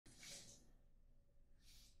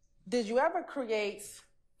Did you ever create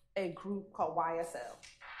a group called YSL?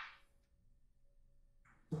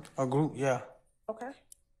 A group, yeah. Okay.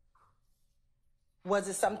 Was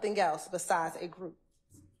it something else besides a group?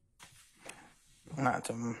 Not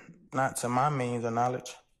to my means of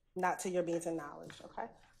knowledge. Not to your means of knowledge, okay.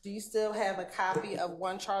 Do you still have a copy of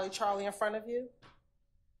One Charlie Charlie in front of you?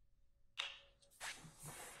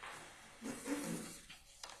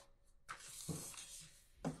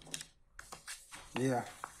 Yeah.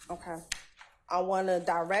 Okay. I want to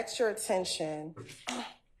direct your attention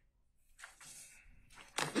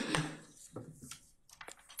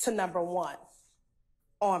to number 1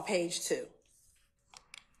 on page 2.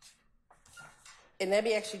 And let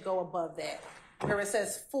me actually go above that. Where it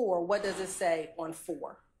says 4, what does it say on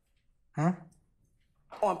 4?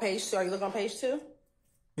 On page 2. Are you looking on page 2?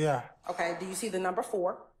 Yeah. Okay. Do you see the number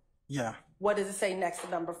 4? Yeah. What does it say next to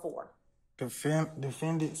number 4?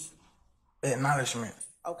 Defendant's acknowledgement.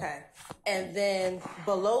 Okay. And then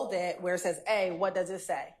below that, where it says A, what does it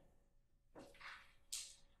say?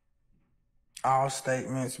 All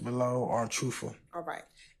statements below are truthful. All right.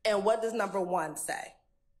 And what does number 1 say?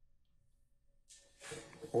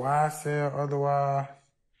 YSL, otherwise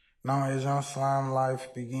known as Young Slime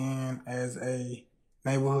Life, began as a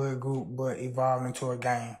neighborhood group but evolved into a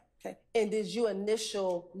gang. Okay. And did you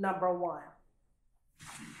initial number 1?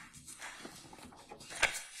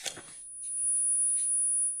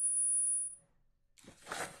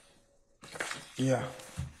 Yeah.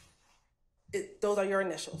 Those are your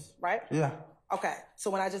initials, right? Yeah. Okay. So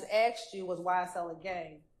when I just asked you, was YSL a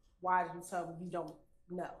gang? Why did you tell me you don't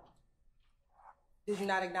know? Did you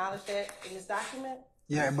not acknowledge that in this document?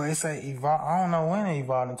 Yeah, but it say evolve. I don't know when it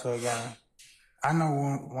evolved into a gang. I know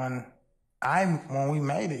when we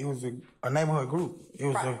made it, it was a neighborhood group. It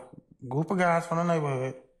was a group of guys from the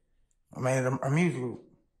neighborhood made a music group.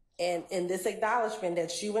 And in this acknowledgement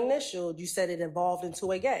that you initialed, you said it evolved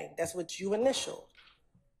into a gang. That's what you initialed.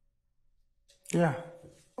 Yeah.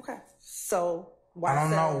 Okay. So YSL, I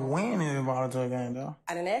don't know when it evolved into a gang, though.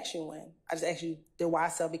 I didn't ask you when. I just asked you, did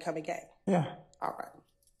YSL become a gang? Yeah. All right.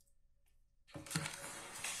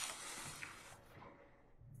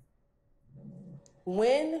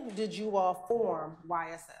 When did you all form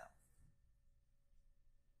YSL?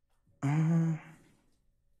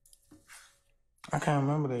 I can't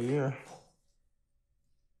remember the year.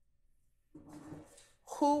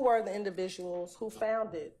 Who were the individuals who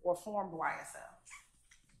founded or formed YSL?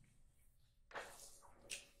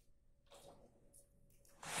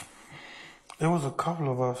 It was a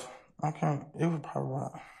couple of us. It was probably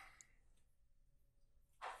about.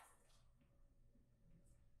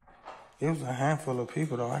 It was a handful of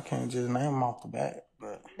people, though. I can't just name them off the bat.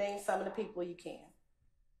 But name some of the people you can.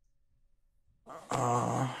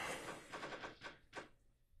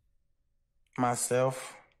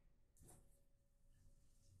 Myself,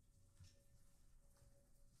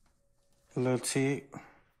 Lil Tig,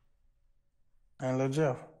 and Lil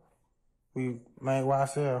Jeff. We made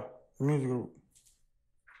YSL, the music group.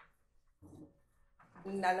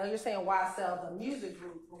 And I know you're saying YSL, the music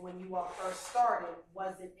group, but when you all first started,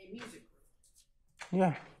 was it a music group?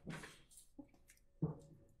 Yeah.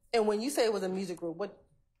 And when you say it was a music group,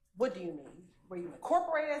 what do you mean? Were you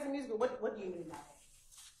incorporated as a music group? What do you mean by that?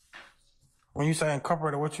 When you say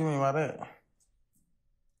incorporated, what you mean by that?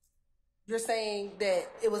 You're saying that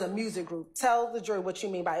it was a music group. Tell the jury what you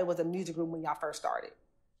mean by it was a music group when y'all first started.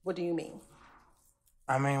 What do you mean?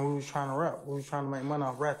 I mean, we was trying to rap. We was trying to make money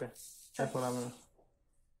off rapping. That's what I mean.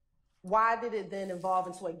 Why did it then evolve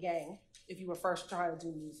into a gang if you were first trying to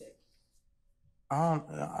do music? I don't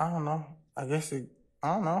know. I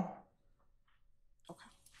don't know. Okay.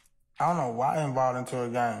 I don't know why it evolved into a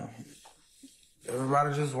gang.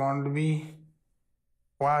 Everybody just wanted to be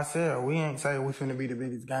YSL. We ain't say we finna be the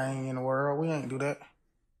biggest gang in the world. We ain't do that.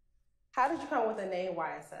 How did you come with the name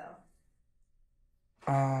YSL?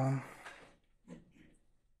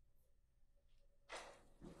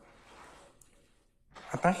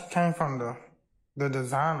 I think it came from the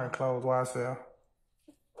designer clothes YSL,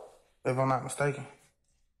 if I'm not mistaken.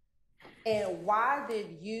 And why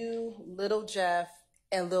did you, Little Jeff,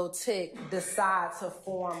 and Lil Tig decide to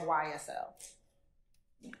form YSL?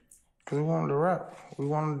 Because we wanted to rap. We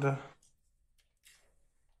wanted to...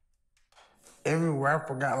 Every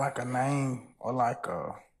rapper got like a name or like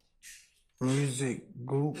a music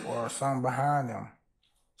group or something behind them.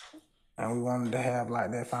 And we wanted to have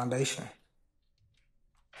like that foundation.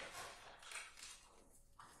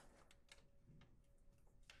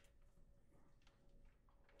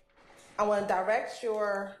 I want to direct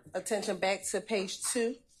your attention back to page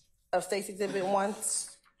 2 of State's Exhibit 1,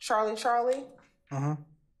 Charlie Charlie.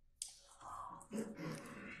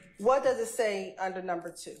 What does it say under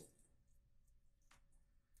number 2?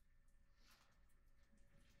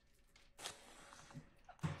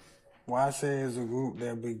 YSL is a group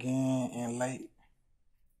that began in late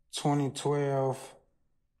 2012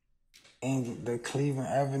 in the Cleveland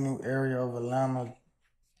Avenue area of Atlanta,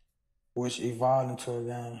 which evolved into a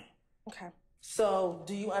gang. Okay. So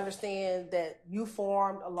do you understand that you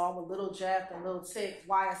formed, along with Little Jeff and Little Tick,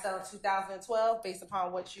 YSL in 2012 based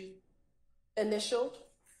upon what you initialed?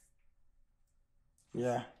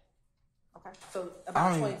 Yeah. Okay. So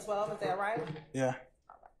about 2012, is that right? Yeah.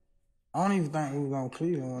 I don't even think we was on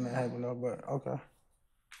Cleveland when that happened, though, but okay.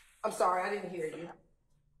 I'm sorry, I didn't hear you.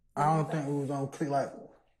 I don't think we was on Cleveland. Like,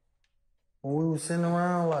 when we was sitting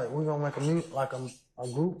around, like, we gonna make a music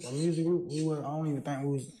group, I don't even think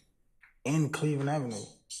we was in Cleveland Avenue.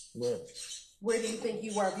 But where do you think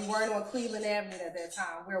you were? If you weren't on Cleveland Avenue at that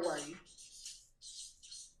time, where were you?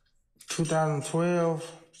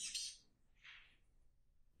 2012,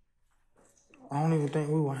 I don't even think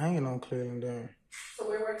we were hanging on Cleveland then. So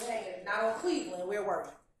where were you hanging? Not on Cleveland, where were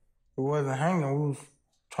you? We wasn't hanging, we was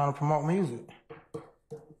trying to promote music.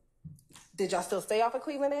 Did y'all still stay off of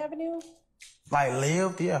Cleveland Avenue? Like,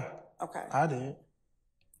 lived? Yeah. Okay. I did.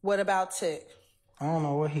 What about Tick? I don't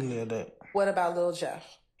know where he lived at. What about Lil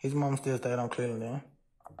Jeff? His mom still stayed on Cleveland then.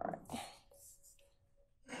 All right.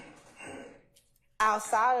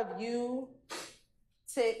 Outside of you,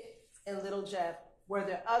 Tick, and Little Jeff, were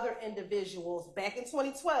there other individuals back in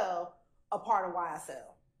 2012 a part of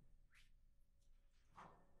YSL?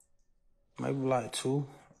 Maybe like 2.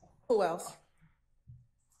 Who else?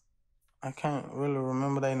 I can't really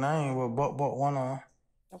remember their name, but one of them.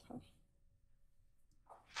 Okay.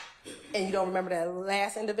 And you don't remember that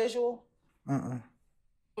last individual?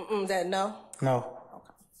 That no? No.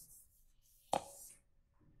 Okay.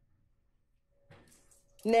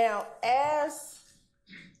 Now, as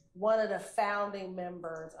one of the founding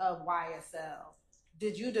members of YSL,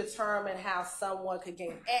 did you determine how someone could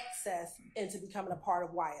gain access into becoming a part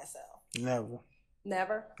of YSL? Never.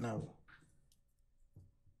 Never? Never.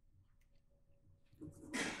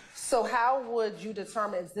 So how would you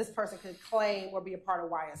determine if this person could claim or be a part of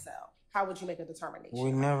YSL? How would you make a determination?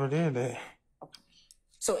 We never did that. Okay.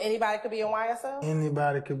 So anybody could be on YSL?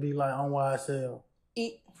 Anybody could be like on YSL.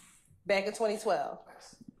 Back in 2012?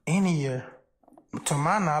 Any year. To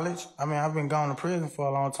my knowledge, I mean, I've been going to prison for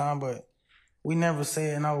a long time, but we never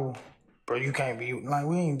said, no, bro, you can't be. Like,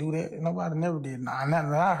 we ain't do that. Nobody never did. Nah,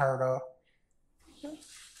 nothing that I heard of.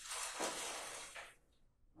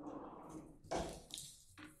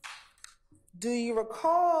 Do you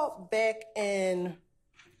recall back in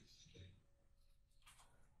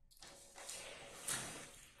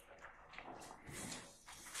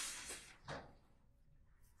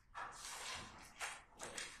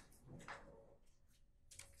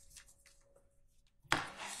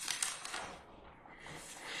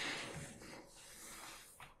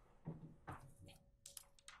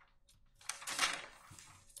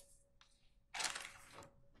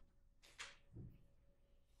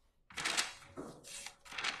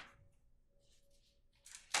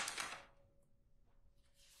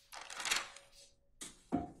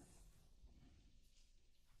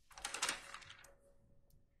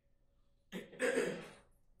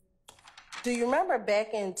do you remember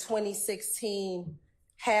back in 2016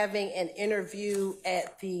 having an interview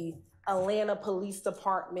at the Atlanta Police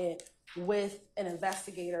Department with an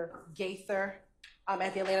investigator, Gaither,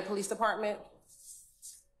 at the Atlanta Police Department?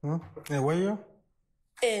 And what year?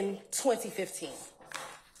 In 2015.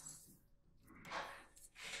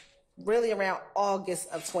 Really around August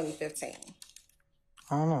of 2015.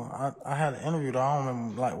 I don't know. I had an interview, though. I don't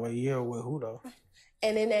remember, like, what year or with who, though.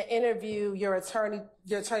 And in that interview, your attorney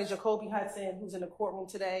Jacoby Hudson, who's in the courtroom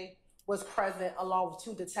today, was present along with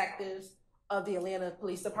 2 detectives of the Atlanta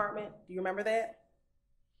Police Department. Do you remember that?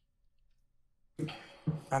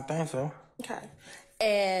 I think so. Okay.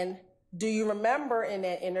 And do you remember in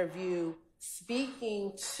that interview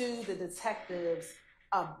speaking to the detectives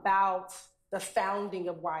about the founding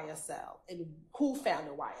of YSL and who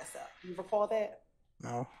founded YSL? Do you recall that?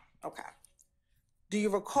 No. Okay. Do you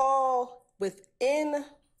recall within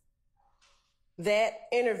that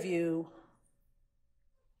interview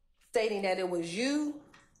stating that it was you,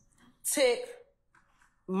 Tick,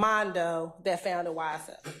 Mondo that founded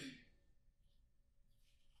YSL?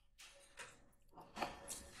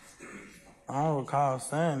 I don't recall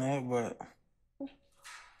saying that, but...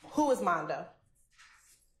 Who is Mondo?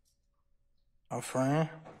 A friend.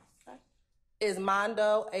 Okay. Is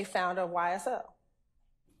Mondo a founder of YSL?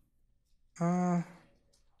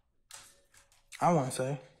 I wouldn't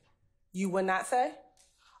say. You would not say?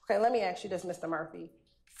 Okay, let me ask you this, Mr. Murphy.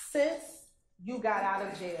 Since you got out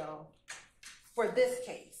of jail for this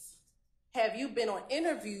case, have you been on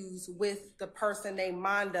interviews with the person named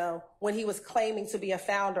Mondo when he was claiming to be a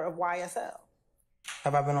founder of YSL?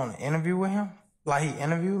 Have I been on an interview with him? Like he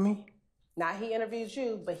interviewed me? Not he interviewed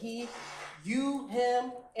you, but you,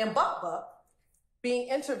 him, and Buck being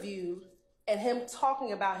interviewed and him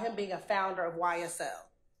talking about him being a founder of YSL.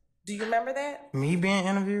 Do you remember that? Me being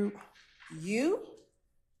interviewed? You,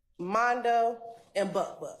 Mondo, and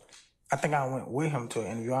Buck. I think I went with him to an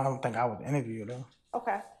interview. I don't think I was interviewed though.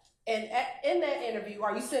 Okay. And in that interview,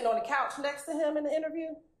 are you sitting on the couch next to him in the interview?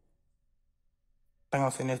 I think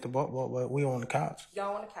I'm sitting next to Buck, but we on the couch.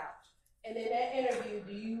 Y'all on the couch. And in that interview,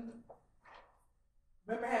 do you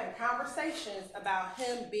remember having conversations about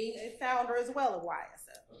him being a founder as well of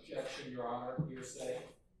YSL? Objection, Your Honor. Hearsay.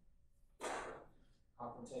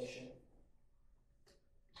 Confrontation.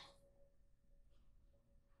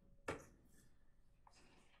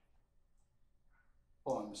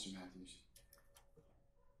 Hold on, Mr. Matthews.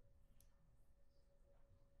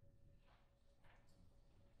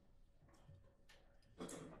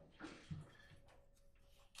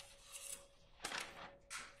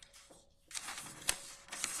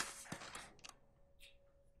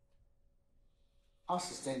 I'll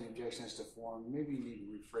sustain the objection as to form. Maybe you need to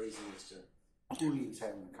rephrase it as to who he's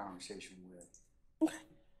having a conversation with.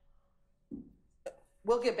 Okay.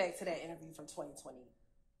 We'll get back to that interview from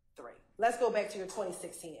 2023. Let's go back to your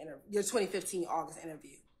 2016 interview, your 2015 August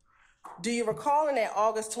interview. Do you recall in that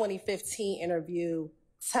August 2015 interview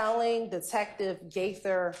telling Detective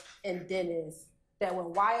Gaither and Dennis that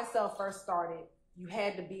when YSL first started, you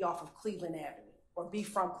had to be off of Cleveland Avenue or be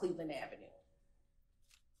from Cleveland Avenue?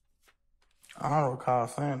 I don't recall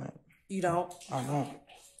saying that. You don't? I don't.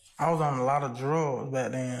 I was on a lot of drugs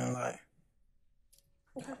back then, like.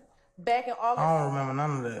 Okay. Back in August. I don't remember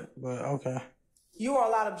none of that, but okay. You were on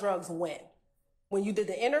a lot of drugs when? When you did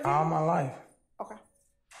the interview? All my life. Okay.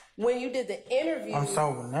 When you did the interview. I'm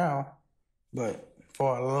sober now, but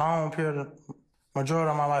for a long period of,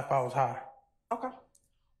 majority of my life, I was high. Okay.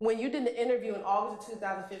 When you did the interview in August of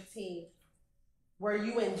 2015, were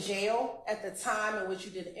you in jail at the time in which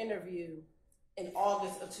you did the interview in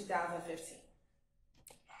August of 2015?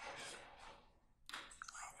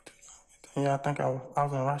 Yeah, I think I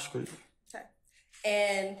was in Rush Street. Okay.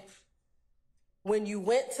 And when you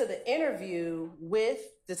went to the interview with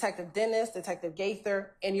Detective Dennis, Detective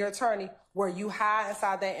Gaither, and your attorney, were you high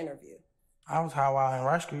inside that interview? I was high while in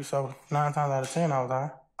Rush Street, so 9 times out of 10 I was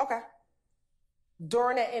high. Okay.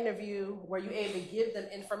 During that interview, were you able to give them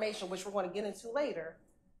information, which we're going to get into later,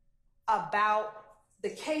 about the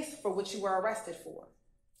case for which you were arrested for?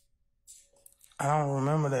 I don't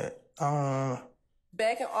remember that. I don't remember.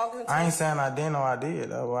 Back in August, I ain't saying I didn't or I did,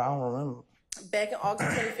 though, but I don't remember. Back in August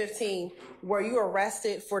 2015, were you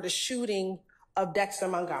arrested for the shooting of Dexter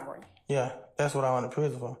Montgomery? Yeah, that's what I went to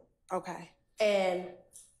prison for. Okay. And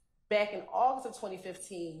back in August of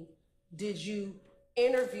 2015, did you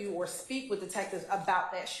interview or speak with detectives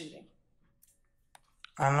about that shooting?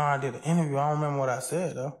 I know I did an interview. I don't remember what I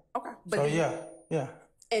said, though. Okay. But so, yeah.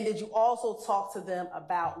 And did you also talk to them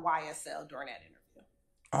about YSL during that interview?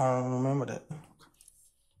 I don't remember that.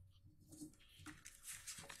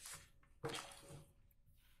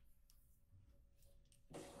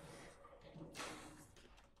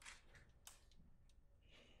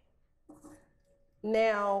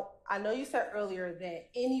 Now, I know you said earlier that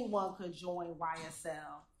anyone could join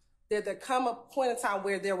YSL. Did there come a point in time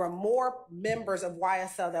where there were more members of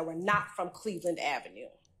YSL that were not from Cleveland Avenue?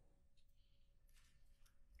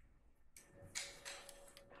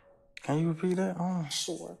 Can you repeat that?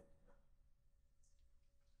 Sure.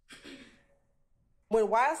 When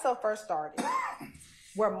YSL first started,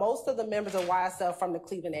 were most of the members of YSL from the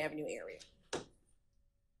Cleveland Avenue area?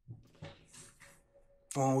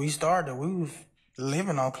 When we started, we was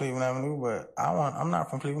living on Cleveland Avenue, but I'm not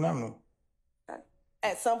from Cleveland Avenue. Okay.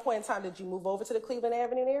 At some point in time, did you move over to the Cleveland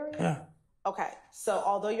Avenue area? Yeah. Okay. So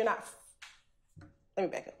although you're not, let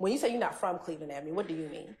me back up. When you say you're not from Cleveland Avenue, what do you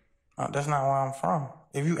mean? That's not where I'm from.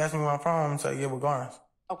 If you ask me where I'm from, I'm going to say Gilbert Gardens.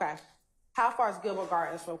 Okay. How far is Gilbert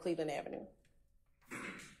Gardens from Cleveland Avenue?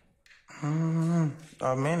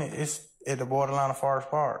 A minute. It's at the borderline of Forest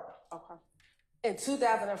Park. Okay. In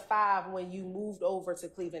 2005, when you moved over to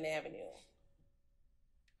Cleveland Avenue.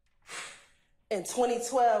 In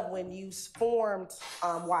 2012, when you formed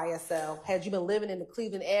YSL, had you been living in the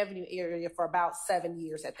Cleveland Avenue area for about 7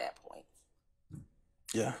 years at that point?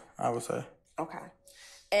 Yeah, I would say. Okay.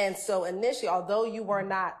 And so initially, although you were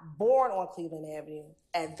not born on Cleveland Avenue,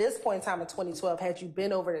 at this point in time in 2012, had you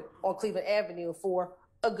been over on Cleveland Avenue for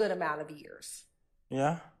a good amount of years?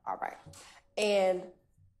 Yeah. All right. And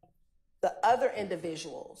the other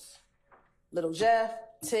individuals, Little Jeff,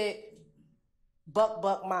 Tick,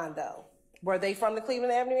 Buck, Mondo, were they from the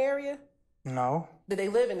Cleveland Avenue area? No. Did they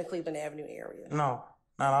live in the Cleveland Avenue area? No,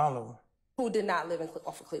 not all of them. Who did not live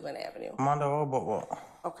off of Cleveland Avenue? Mondo or Buck.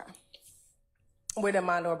 Okay. Where did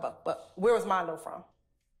Mondo or Buck? Where was Mondo from?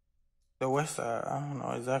 The west side. I don't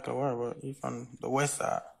know exactly where, but he's from the west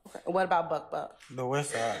side. Okay. And what about Buck? The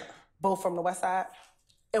west side. Both from the west side?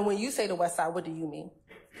 And when you say the west side, what do you mean?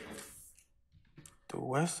 The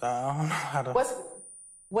west side, I don't know how to...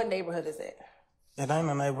 What neighborhood is it? It ain't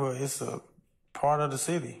a neighborhood. It's a part of the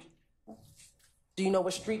city. Do you know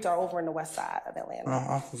what streets are over in the west side of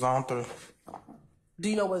Atlanta? Zone 3. Do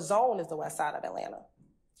you know what zone is the west side of Atlanta?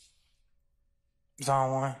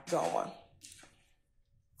 Zone 1. Zone 1.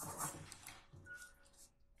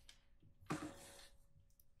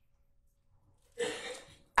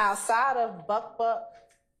 Outside of Buck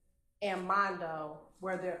and Mondo,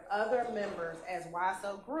 were there other members as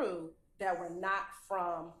YSL grew that were not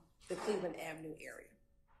from the Cleveland Avenue area?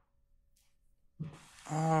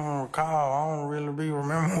 I don't recall. I don't really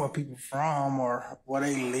remember where people from or where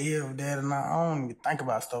they lived at, and I don't even think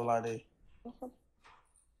about stuff like that. Okay.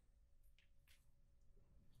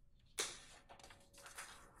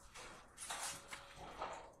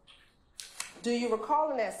 Do you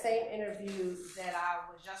recall in that same interview that I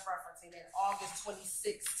was just referencing, that August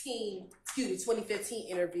 2015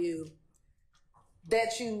 interview,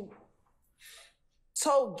 that you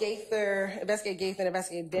told Investigator Gaither and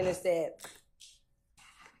Investigator Dennis that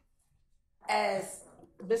as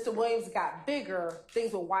Mr. Williams got bigger,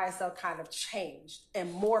 things with YSL kind of changed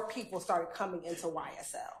and more people started coming into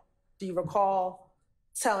YSL? Do you recall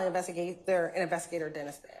telling Investigator and Investigator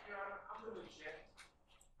Dennis that?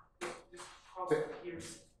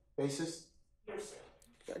 Basis?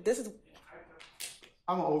 This is.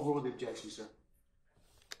 I'm gonna overrule the objection, sir.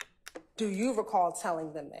 Do you recall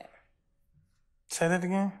telling them that? Say that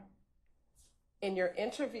again? In your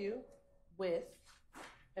interview with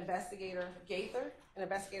Investigator Gaither and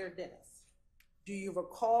Investigator Dennis, do you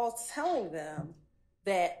recall telling them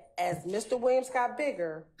that as Mr. Williams got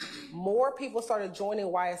bigger, more people started joining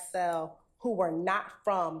YSL who were not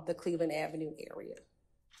from the Cleveland Avenue area?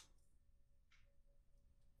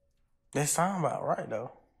 That sound about right,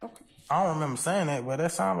 though. Okay. I don't remember saying that, but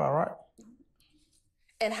that sound about right.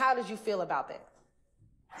 And how did you feel about that?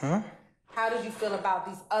 How did you feel about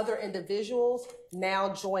these other individuals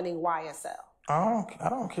now joining YSL? I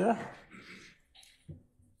don't care.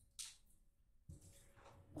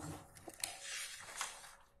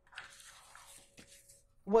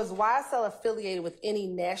 Was YSL affiliated with any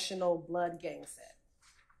national blood gang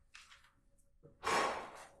set?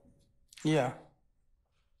 Yeah.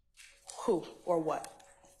 Who or what?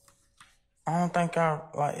 I don't think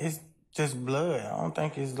it's just blood. I don't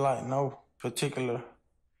think it's like no particular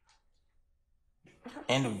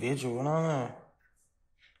individual. No.